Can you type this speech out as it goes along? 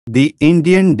The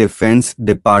Indian Defence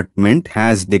Department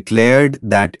has declared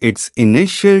that its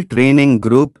initial training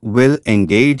group will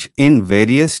engage in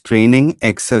various training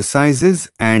exercises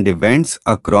and events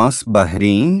across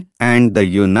Bahrain and the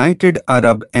United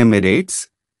Arab Emirates,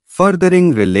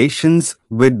 furthering relations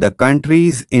with the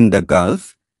countries in the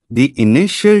Gulf. The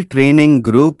initial training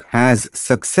group has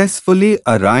successfully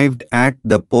arrived at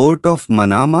the port of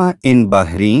Manama in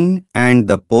Bahrain and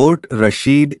the Port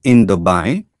Rashid in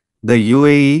Dubai, the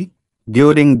UAE.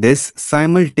 During this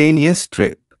simultaneous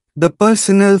trip, the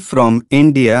personnel from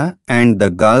India and the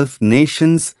Gulf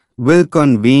nations will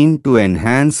convene to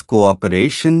enhance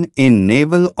cooperation in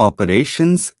naval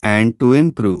operations and to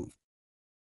improve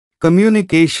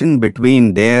communication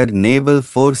between their naval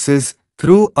forces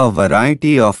through a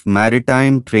variety of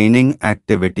maritime training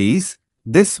activities.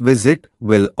 This visit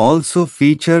will also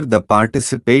feature the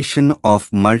participation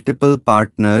of multiple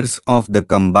partners of the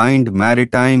combined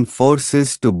maritime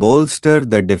forces to bolster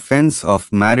the defense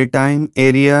of maritime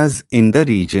areas in the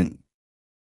region.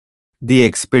 The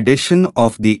expedition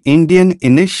of the Indian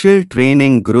Initial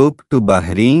Training Group to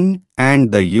Bahrain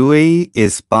and the UAE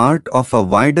is part of a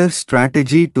wider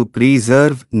strategy to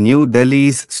preserve New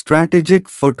Delhi's strategic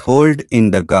foothold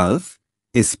in the Gulf,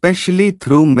 especially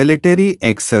through military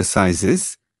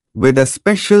exercises, with a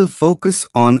special focus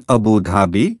on Abu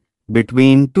Dhabi.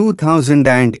 Between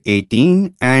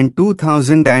 2018 and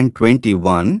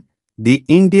 2021, the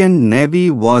Indian Navy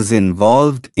was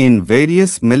involved in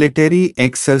various military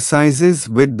exercises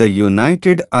with the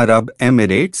United Arab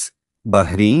Emirates,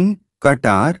 Bahrain,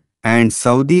 Qatar, and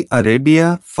Saudi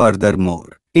Arabia.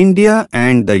 Furthermore, India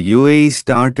and the UAE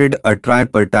started a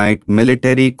tripartite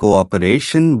military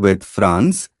cooperation with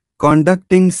France,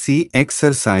 conducting sea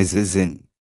exercises in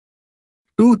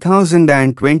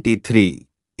 2023.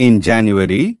 In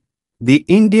January, the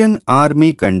Indian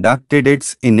Army conducted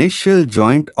its initial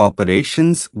joint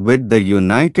operations with the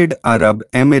United Arab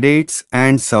Emirates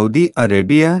and Saudi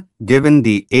Arabia, given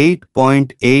the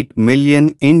 8.8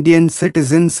 million Indian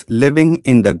citizens living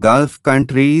in the Gulf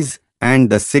countries and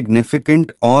the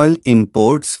significant oil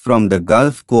imports from the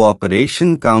Gulf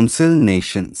Cooperation Council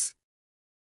nations.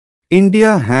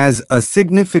 India has a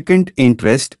significant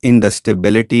interest in the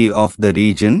stability of the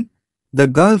region. The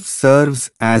Gulf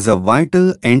serves as a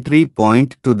vital entry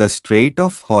point to the Strait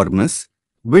of Hormuz,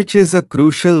 which is a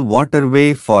crucial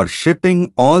waterway for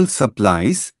shipping all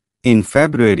supplies. In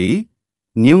February,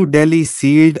 New Delhi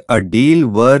sealed a deal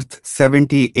worth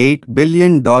 $78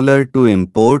 billion to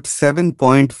import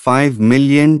 7.5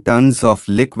 million tons of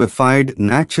liquefied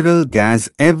natural gas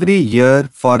every year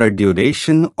for a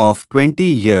duration of 20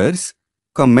 years,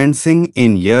 commencing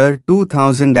in year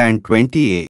 2028.